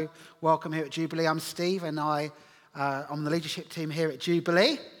Welcome here at Jubilee. I'm Steve and I'm on the leadership team here at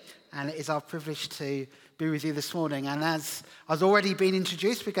Jubilee, and it is our privilege to be with you this morning. And as has already been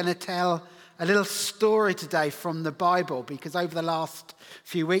introduced, we're going to tell a little story today from the Bible, because over the last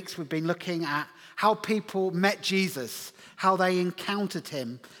few weeks we've been looking at how people met Jesus, how they encountered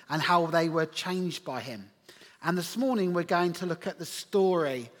him, and how they were changed by him. And this morning we're going to look at the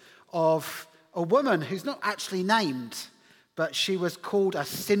story of a woman who's not actually named, but she was called a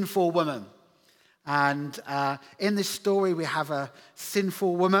sinful woman. And in this story, we have a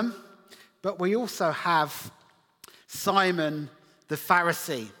sinful woman, but we also have Simon the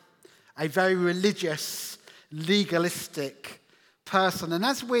Pharisee, a very religious, legalistic person. And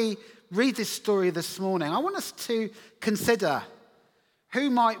as we read this story this morning, I want us to consider, who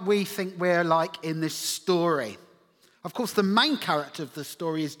might we think we're like in this story? Of course, the main character of the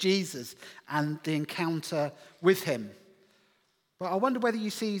story is Jesus and the encounter with him. But I wonder whether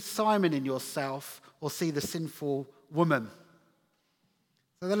you see Simon in yourself or see the sinful woman.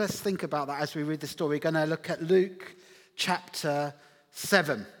 So then let's think about that as we read the story. We're going to look at Luke chapter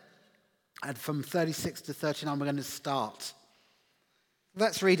 7. And from 36 to 39, we're going to start.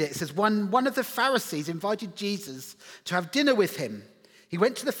 Let's read it. It says, one of the Pharisees invited Jesus to have dinner with him. He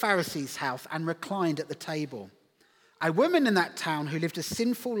went to the Pharisee's house and reclined at the table. A woman in that town who lived a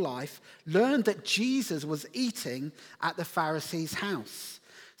sinful life learned that Jesus was eating at the Pharisee's house.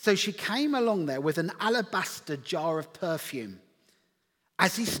 So she came along there with an alabaster jar of perfume.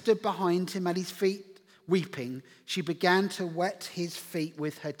 As he stood behind him at his feet weeping, she began to wet his feet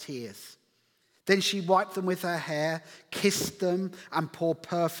with her tears. Then she wiped them with her hair, kissed them, and poured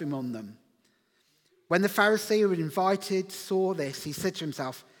perfume on them. When the Pharisee who had invited saw this, he said to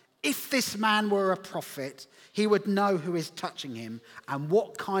himself, "If this man were a prophet, he would know who is touching him and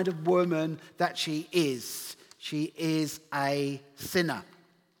what kind of woman that she is. She is a sinner."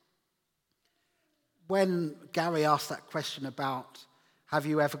 When Gary asked that question about, have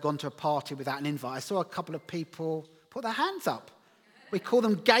you ever gone to a party without an invite, I saw a couple of people put their hands up. We call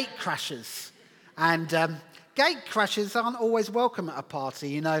them gate crashers. And gate crashers aren't always welcome at a party.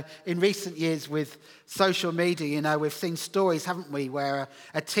 You know, in recent years with social media, we've seen stories, haven't we, where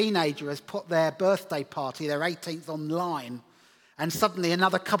a teenager has put their birthday party, their 18th, online, and suddenly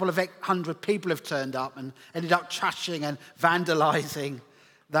another couple of 800 people have turned up and ended up trashing and vandalizing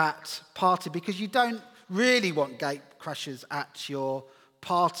that party, because you don't really want gate crashers at your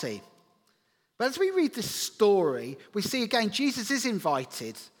party. But as we read this story, we see again Jesus is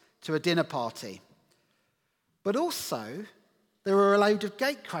invited to a dinner party. But also, there were a load of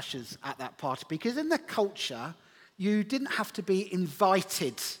gate crashers at that party, because in the culture, you didn't have to be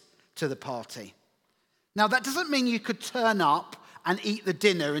invited to the party. Now, that doesn't mean you could turn up and eat the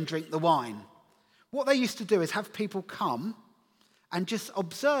dinner and drink the wine. What they used to do is have people come and just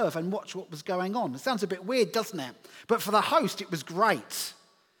observe and watch what was going on. It sounds a bit weird, doesn't it? But for the host, it was great.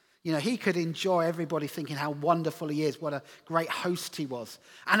 He could enjoy everybody thinking how wonderful he is, what a great host he was.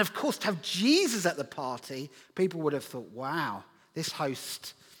 And of course, to have Jesus at the party, people would have thought, wow, this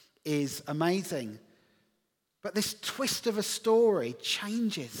host is amazing. But this twist of a story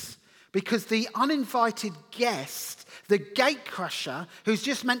changes, because the uninvited guest, the gatecrasher, who's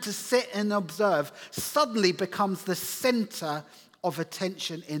just meant to sit and observe, suddenly becomes the center of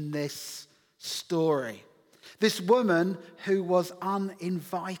attention in this story. This woman who was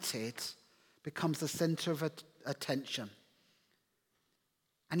uninvited becomes the center of attention.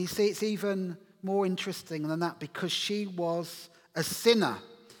 And you see, it's even more interesting than that, because she was a sinner.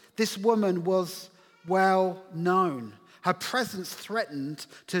 This woman was well known. Her presence threatened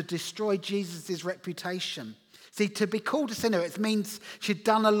to destroy Jesus' reputation. See, to be called a sinner, it means she'd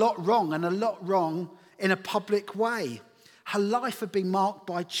done a lot wrong, and a lot wrong in a public way. Her life had been marked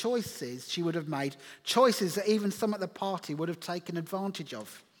by choices she would have made, choices that even some at the party would have taken advantage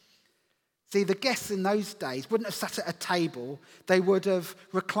of. See, the guests in those days wouldn't have sat at a table. They would have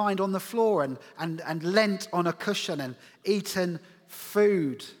reclined on the floor and leant on a cushion and eaten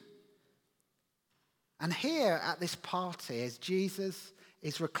food. And here at this party, as Jesus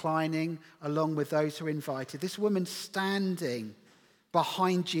is reclining along with those who are invited, this woman standing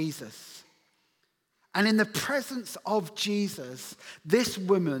behind Jesus. And in the presence of Jesus, this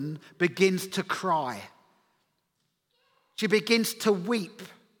woman begins to cry. She begins to weep.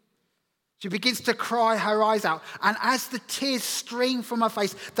 She begins to cry her eyes out. And as the tears stream from her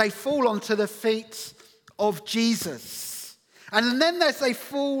face, they fall onto the feet of Jesus. And then as they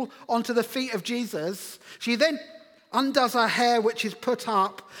fall onto the feet of Jesus, she then undoes her hair, which is put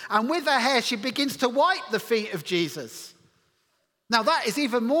up. And with her hair, she begins to wipe the feet of Jesus. Now, that is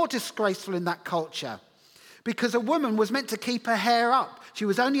even more disgraceful in that culture. because a woman was meant to keep her hair up. She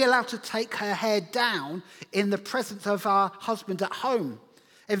was only allowed to take her hair down in the presence of her husband at home.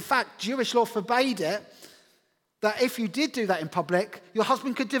 In fact, Jewish law forbade it, that if you did do that in public, your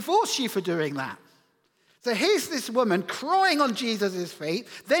husband could divorce you for doing that. So here's this woman crying on Jesus' feet,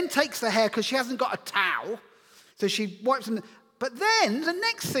 then takes the hair because she hasn't got a towel. So she wipes them. But then the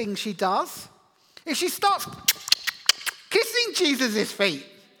next thing she does is she starts kissing Jesus' feet.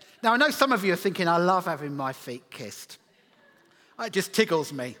 Now, I know some of you are thinking, I love having my feet kissed. It just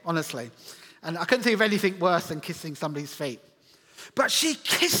tickles me, honestly. And I couldn't think of anything worse than kissing somebody's feet. But she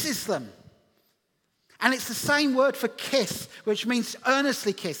kisses them. And it's the same word for kiss, which means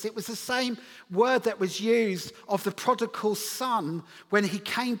earnestly kiss. It was the same word that was used of the prodigal son when he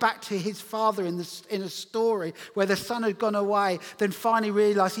came back to his father in a story where the son had gone away, then finally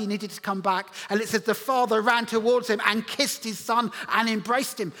realized he needed to come back. And it says the father ran towards him and kissed his son and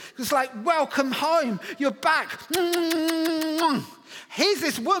embraced him. It's like, welcome home, you're back. Here's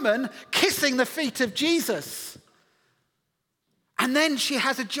this woman kissing the feet of Jesus. And then she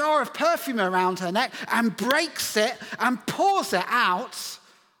has a jar of perfume around her neck and breaks it and pours it out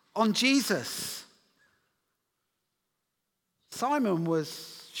on Jesus. Simon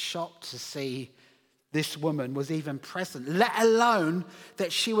was shocked to see this woman was even present, let alone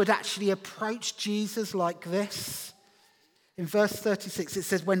that she would actually approach Jesus like this. In verse 36, it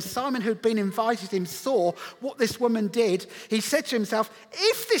says, when Simon, who had been invited him, saw what this woman did, he said to himself,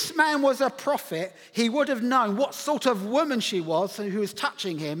 if this man was a prophet, he would have known what sort of woman she was who was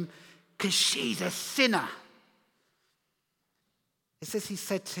touching him, because she's a sinner. It says he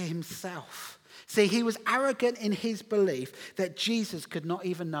said to himself. See, he was arrogant in his belief that Jesus could not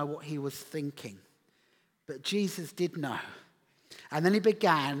even know what he was thinking. But Jesus did know. And then he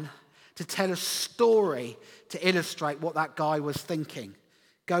began to tell a story to illustrate what that guy was thinking.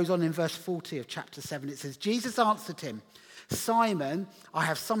 Goes on in verse 40 of chapter 7. It says, Jesus answered him, Simon, I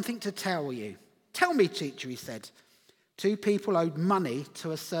have something to tell you. Tell me, teacher, he said. 2 people owed money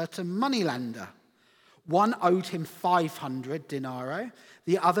to a certain moneylender. One owed him 500 denarii,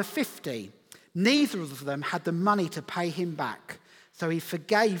 the other 50. Neither of them had the money to pay him back, so he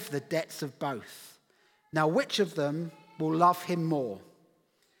forgave the debts of both. Now, which of them will love him more?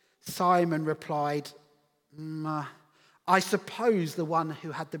 Simon replied, I suppose the one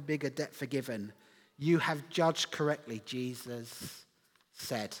who had the bigger debt forgiven. You have judged correctly, Jesus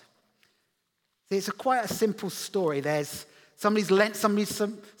said. See, it's quite a simple story. There's somebody's lent somebody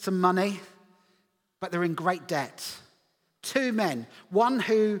some money, but they're in great debt. 2 men, one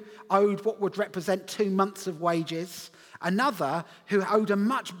who owed what would represent 2 months of wages, another who owed a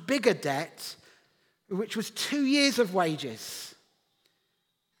much bigger debt, which was 2 years of wages.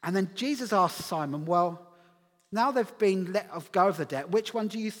 And then Jesus asked Simon, well, now they've been let go of the debt, which one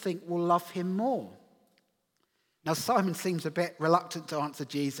do you think will love him more? Now Simon seems a bit reluctant to answer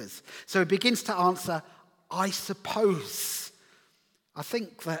Jesus. So he begins to answer, I suppose. I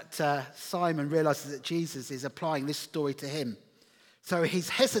think that Simon realizes that Jesus is applying this story to him. So he's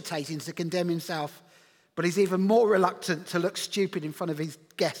hesitating to condemn himself, but he's even more reluctant to look stupid in front of his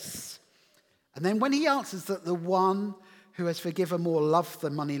guests. And then when he answers that the one who has forgiven more loved the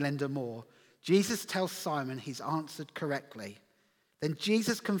moneylender more, Jesus tells Simon he's answered correctly. Then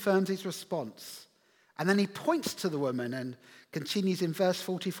Jesus confirms his response. And then he points to the woman and continues in verse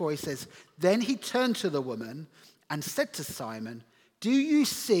 44. He says, then he turned to the woman and said to Simon, do you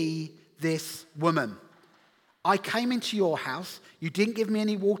see this woman? I came into your house. You didn't give me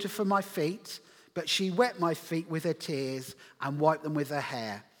any water for my feet, but she wet my feet with her tears and wiped them with her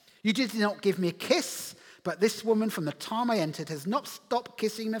hair. You did not give me a kiss, but this woman from the time I entered has not stopped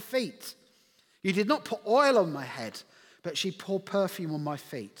kissing my feet. You did not put oil on my head, but she poured perfume on my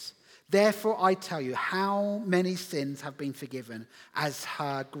feet. Therefore I tell you, how many sins have been forgiven as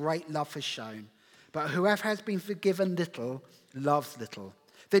her great love has shown. But whoever has been forgiven little loves little.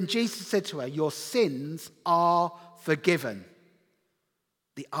 Then Jesus said to her, your sins are forgiven.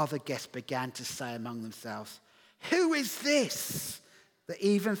 The other guests began to say among themselves, who is this that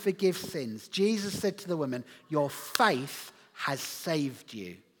even forgives sins? Jesus said to the woman, your faith has saved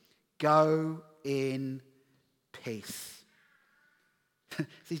you. Go in peace.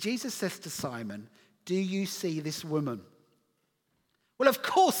 See, Jesus says to Simon, do you see this woman? Well, of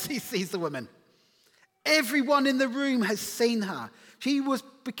course he sees the woman. Everyone in the room has seen her. She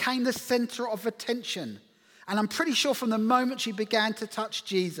became the center of attention. And I'm pretty sure from the moment she began to touch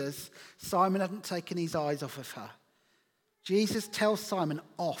Jesus, Simon hadn't taken his eyes off of her. Jesus tells Simon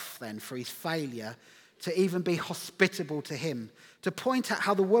off then for his failure to even be hospitable to him, to point out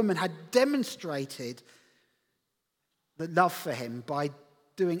how the woman had demonstrated the love for him by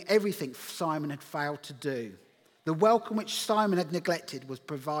doing everything Simon had failed to do. The welcome which Simon had neglected was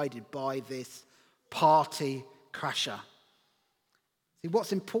provided by this party crasher. See,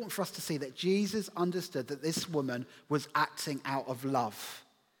 what's important for us to see that Jesus understood that this woman was acting out of love.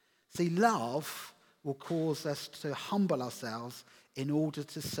 See, love will cause us to humble ourselves in order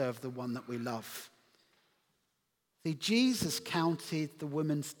to serve the one that we love. See, Jesus counted the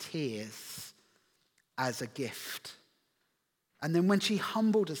woman's tears as a gift. And then when she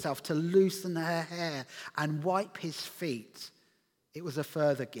humbled herself to loosen her hair and wipe his feet, it was a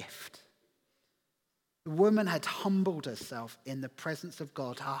further gift. The woman had humbled herself in the presence of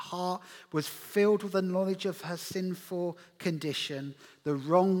God. Her heart was filled with the knowledge of her sinful condition, the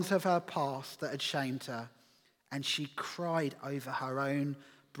wrongs of her past that had shamed her, and she cried over her own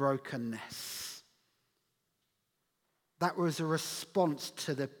brokenness. That was a response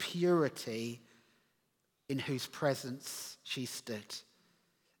to the purity in whose presence she stood.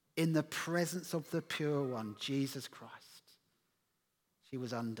 In the presence of the pure one, Jesus Christ, she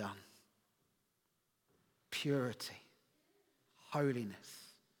was undone. Purity,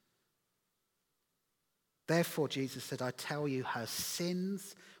 holiness. Therefore, Jesus said, I tell you, her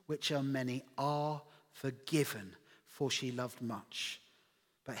sins, which are many, are forgiven, for she loved much.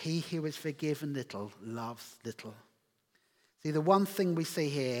 But he who is forgiven little loves little. See, the one thing we see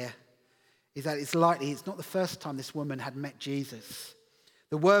here is that it's not the first time this woman had met Jesus.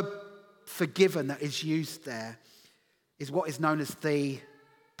 The word forgiven that is used there is what is known as the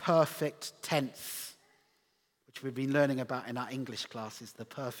perfect tense, which we've been learning about in our English classes, the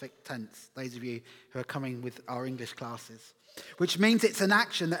perfect tense, those of you who are coming with our English classes, which means it's an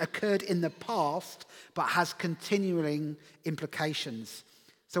action that occurred in the past but has continuing implications.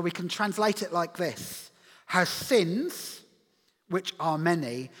 So we can translate it like this. Her sins, which are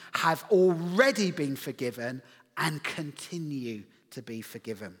many, have already been forgiven and continue to be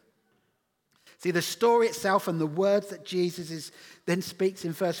forgiven. See, the story itself and the words that Jesus then speaks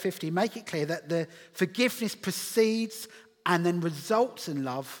in verse 50 make it clear that the forgiveness precedes and then results in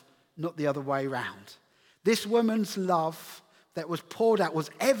love, not the other way around. This woman's love that was poured out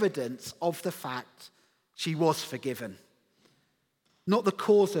was evidence of the fact she was forgiven, not the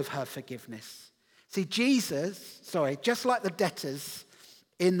cause of her forgiveness. See, just like the debtors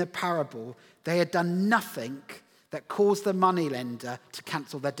in the parable, they had done nothing that caused the moneylender to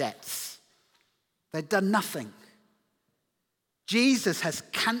cancel their debts. They'd done nothing. Jesus has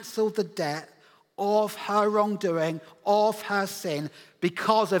cancelled the debt of her wrongdoing, of her sin,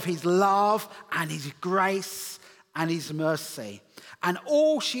 because of his love and his grace and his mercy. And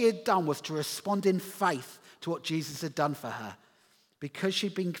all she had done was to respond in faith to what Jesus had done for her. Because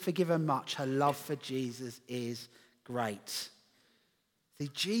she'd been forgiven much, her love for Jesus is great. See,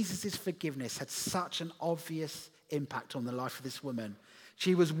 Jesus' forgiveness had such an obvious impact on the life of this woman.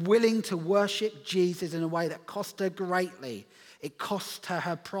 She was willing to worship Jesus in a way that cost her greatly. It cost her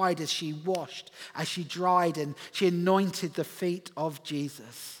her pride as she washed, as she dried, and she anointed the feet of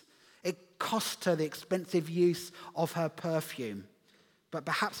Jesus. It cost her the expensive use of her perfume. But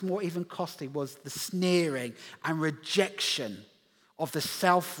perhaps more even costly was the sneering and rejection of the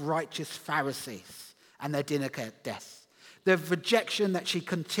self-righteous Pharisees and their dinner guests. The rejection that she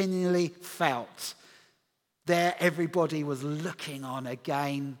continually felt. There, everybody was looking on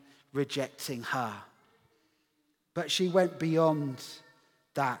again, rejecting her. But she went beyond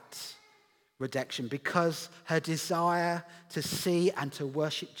that rejection because her desire to see and to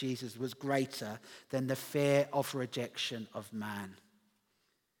worship Jesus was greater than the fear of rejection of man.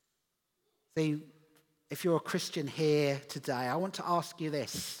 See, if you're a Christian here today, I want to ask you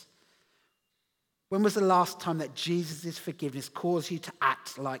this. When was the last time that Jesus' forgiveness caused you to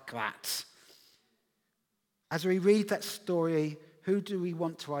act like that? As we read that story, who do we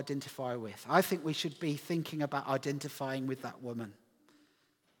want to identify with? I think we should be thinking about identifying with that woman.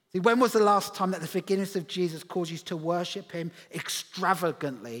 See, when was the last time that the forgiveness of Jesus caused you to worship him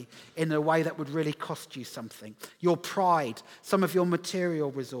extravagantly in a way that would really cost you something? Your pride, some of your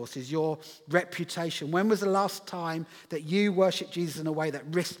material resources, your reputation. When was the last time that you worshiped Jesus in a way that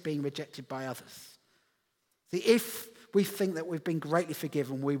risked being rejected by others? See, if we think that we've been greatly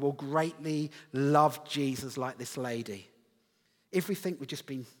forgiven, we will greatly love Jesus like this lady. If we think we've just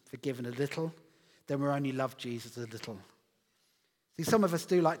been forgiven a little, then we'll only love Jesus a little. See, some of us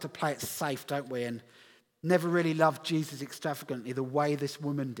do like to play it safe, don't we? And never really love Jesus extravagantly the way this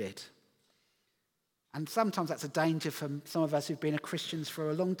woman did. And sometimes that's a danger for some of us who've been Christians for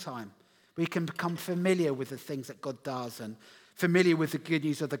a long time. We can become familiar with the things that God does and familiar with the good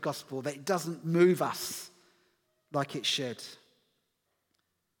news of the gospel, that it doesn't move us like it should.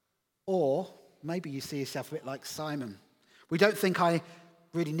 Or maybe you see yourself a bit like Simon. We don't think I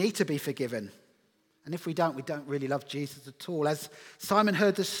really need to be forgiven. And if we don't really love Jesus at all. As Simon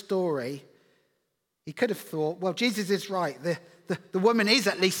heard the story, he could have thought, well, Jesus is right. The woman is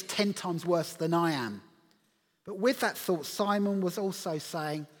at least 10 times worse than I am. But with that thought, Simon was also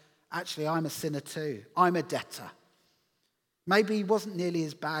saying, actually, I'm a sinner too. I'm a debtor. Maybe he wasn't nearly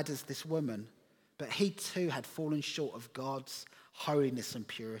as bad as this woman, but he too had fallen short of God's holiness and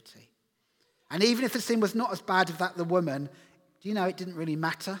purity. And even if the sin was not as bad as that of the woman, do you know it didn't really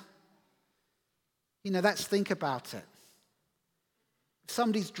matter? Let's think about it. If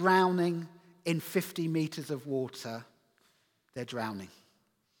somebody's drowning in 50 meters of water, they're drowning.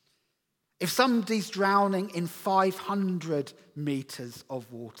 If somebody's drowning in 500 meters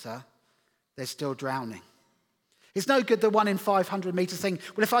of water, they're still drowning. It's no good the one in 500 meters saying,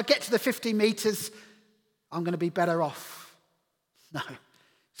 well, if I get to the 50 meters, I'm going to be better off. No,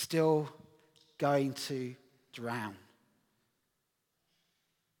 still going to drown.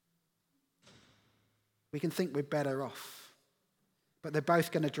 We can think we're better off, but they're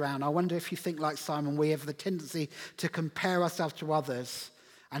both going to drown. I wonder if you think like Simon, we have the tendency to compare ourselves to others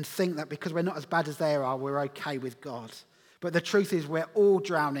and think that because we're not as bad as they are, we're okay with God. But the truth is we're all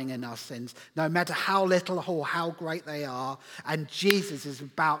drowning in our sins, no matter how little or how great they are. And Jesus is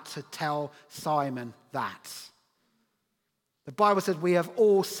about to tell Simon that. The Bible says we have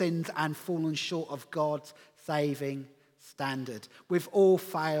all sinned and fallen short of God's saving standard. We've all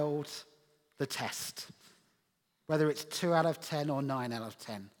failed the test, whether it's 2 out of 10 or 9 out of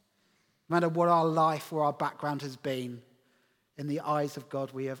 10. No matter what our life or our background has been, in the eyes of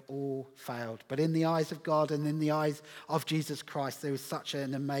God, we have all failed. But in the eyes of God and in the eyes of Jesus Christ, there is such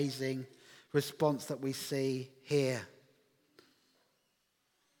an amazing response that we see here.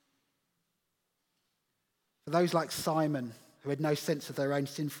 For those like Simon, who had no sense of their own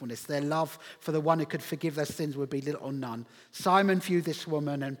sinfulness, their love for the one who could forgive their sins would be little or none. Simon viewed this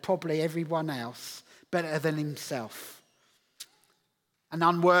woman and probably everyone else better than himself and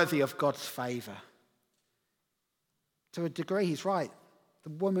unworthy of God's favour. To a degree, he's right. The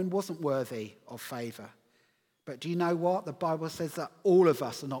woman wasn't worthy of favour. But do you know what? The Bible says that all of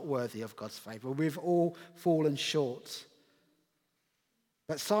us are not worthy of God's favour. We've all fallen short.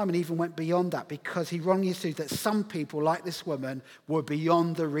 But Simon even went beyond that because he wrongly assumed that some people, like this woman, were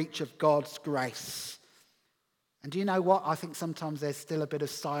beyond the reach of God's grace. And do you know what? I think sometimes there's still a bit of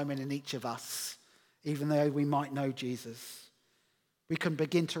Simon in each of us, even though we might know Jesus. We can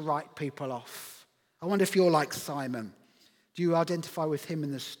begin to write people off. I wonder if you're like Simon. Do you identify with him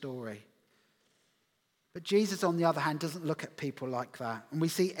in the story? But Jesus, on the other hand, doesn't look at people like that. And we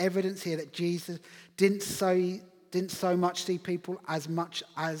see evidence here that Jesus didn't so much see people as much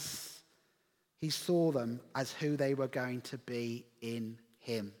as he saw them as who they were going to be in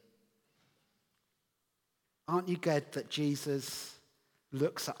him. Aren't you glad that Jesus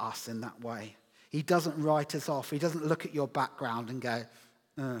looks at us in that way? He doesn't write us off. He doesn't look at your background and go,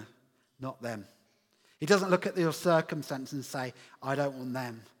 not them. He doesn't look at your circumstance and say, I don't want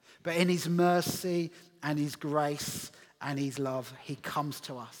them. But in his mercy and his grace and his love, he comes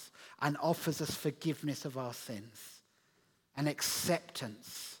to us and offers us forgiveness of our sins and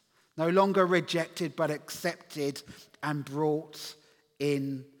acceptance. No longer rejected, but accepted and brought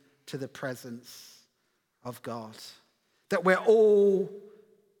into the presence of God. That we're all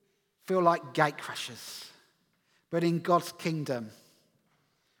feel like gatecrashers, but in God's kingdom,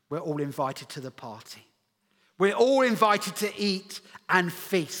 we're all invited to the party. We're all invited to eat and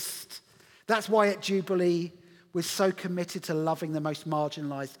feast. That's why at Jubilee, we're so committed to loving the most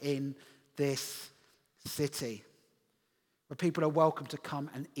marginalised in this city. Where people are welcome to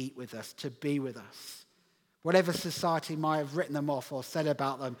come and eat with us, to be with us. Whatever society might have written them off or said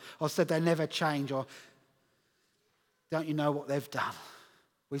about them, or said they never change, or don't you know what they've done?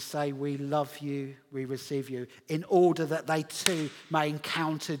 We say, we love you, we receive you, in order that they too may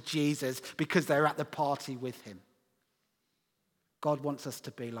encounter Jesus because they're at the party with him. God wants us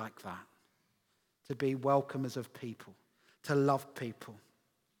to be like that, to be welcomers of people, to love people.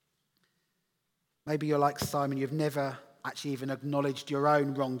 Maybe you're like Simon, you've never actually even acknowledged your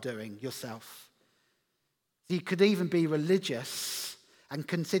own wrongdoing yourself. You could even be religious and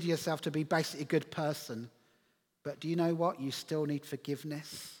consider yourself to be basically a good person. But do you know what? You still need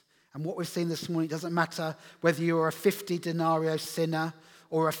forgiveness. And what we've seen this morning, it doesn't matter whether you're a 50 denarii sinner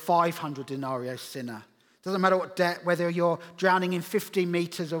or a 500 denarii sinner. It doesn't matter what debt, whether you're drowning in 50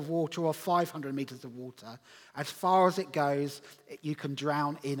 meters of water or 500 meters of water. As far as it goes, you can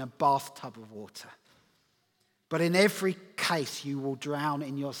drown in a bathtub of water. But in every case, you will drown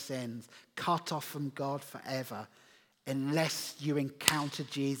in your sins, cut off from God forever, unless you encounter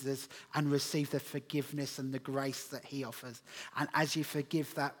Jesus and receive the forgiveness and the grace that he offers. And as you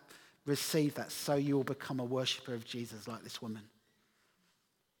receive that, so you will become a worshipper of Jesus like this woman.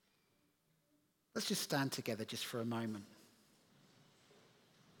 Let's just stand together just for a moment.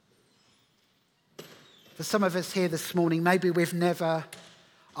 For some of us here this morning, maybe we've never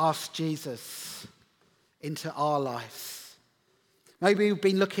asked Jesus into our lives. Maybe we've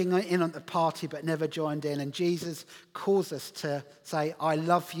been looking in at the party but never joined in, and Jesus calls us to say, I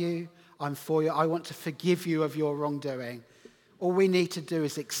love you, I'm for you, I want to forgive you of your wrongdoing. All we need to do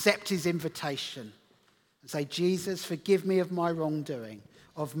is accept his invitation and say, Jesus, forgive me of my wrongdoing,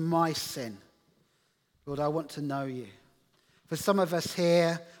 of my sin. Lord, I want to know you. For some of us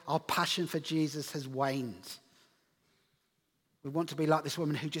here, our passion for Jesus has waned. We want to be like this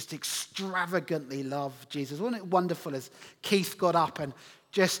woman who just extravagantly loved Jesus. Wasn't it wonderful as Keith got up and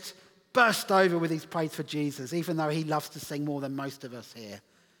just burst over with his praise for Jesus, even though he loves to sing more than most of us here.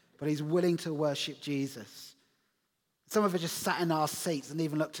 But he's willing to worship Jesus. Some of us just sat in our seats and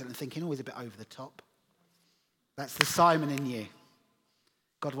even looked at him thinking, oh, he's a bit over the top. That's the Simon in you.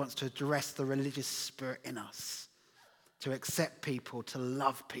 God wants to address the religious spirit in us, to accept people, to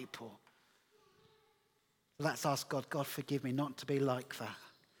love people. Let's ask God, God, forgive me not to be like that.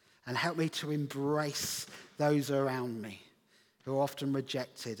 And help me to embrace those around me who are often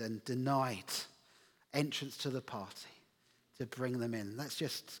rejected and denied entrance to the party, to bring them in. Let's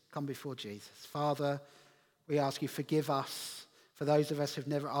just come before Jesus. Father, we ask you, forgive us. For those of us who've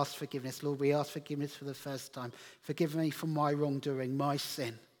never asked forgiveness, Lord, we ask forgiveness for the first time. Forgive me for my wrongdoing, my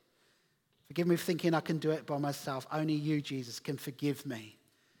sin. Forgive me for thinking I can do it by myself. Only you, Jesus, can forgive me.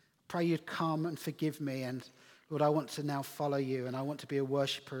 Pray you'd come and forgive me. And Lord, I want to now follow you and I want to be a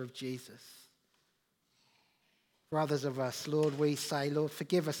worshipper of Jesus. For others of us, Lord, we say, Lord,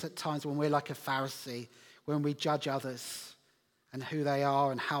 forgive us at times when we're like a Pharisee, when we judge others and who they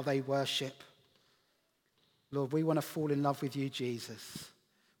are and how they worship. Lord, we want to fall in love with you, Jesus.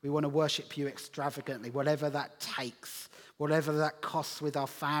 We want to worship you extravagantly, whatever that takes, whatever that costs with our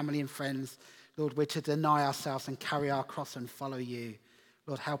family and friends. Lord, we're to deny ourselves and carry our cross and follow you.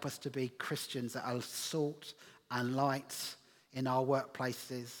 Lord, help us to be Christians that are salt and light in our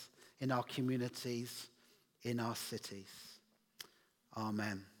workplaces, in our communities, in our cities.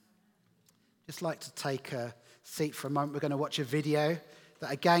 Amen. Just like to take a seat for a moment. We're going to watch a video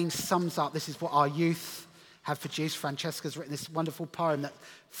that again sums up, this is what our youth have produced. Francesca's written this wonderful poem that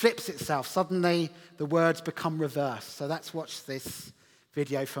flips itself. Suddenly the words become reversed. So let's watch this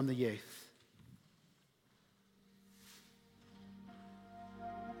video from the youth.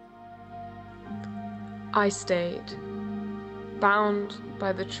 I stayed, bound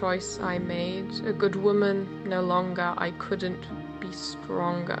by the choice I made. A good woman no longer, I couldn't be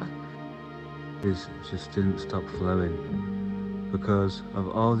stronger. This just didn't stop flowing, because of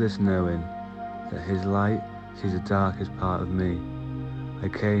all this knowing that his light sees the darkest part of me. I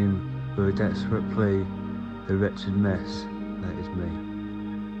came with a desperate plea, the wretched mess that is me.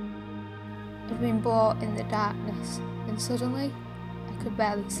 I'd been brought in the darkness, and suddenly I could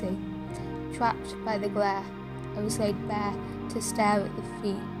barely see. Trapped by the glare, I was laid bare to stare at the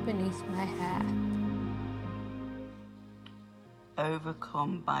feet beneath my hair.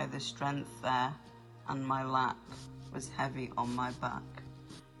 Overcome by the strength there, and my lack was heavy on my back.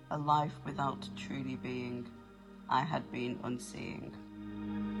 A life without truly being, I had been unseeing.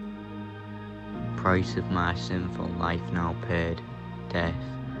 Price of my sinful life now paid, death,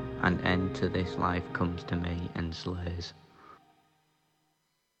 an end to this life comes to me and slays.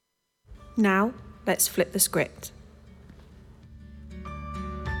 Now, let's flip the script.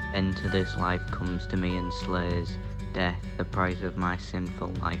 End to this life comes to me and slays, death, the price of my sinful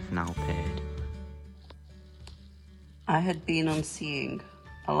life now paid. I had been unseeing,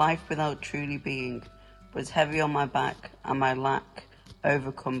 a life without truly being, was heavy on my back, and my lack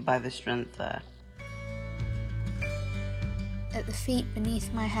overcome by the strength there. At the feet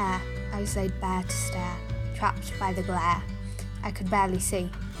beneath my hair, I was laid bare to stare, trapped by the glare. I could barely see,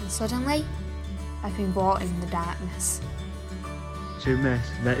 and suddenly, I've been brought in the darkness. To mess,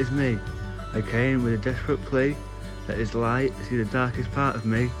 that is me. I came with a desperate plea, that is light to see the darkest part of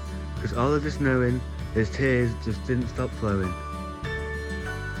me, because all of this knowing, his tears just didn't stop flowing.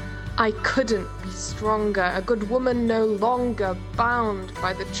 I couldn't be stronger, a good woman no longer, bound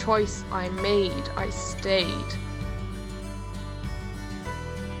by the choice I made. I stayed,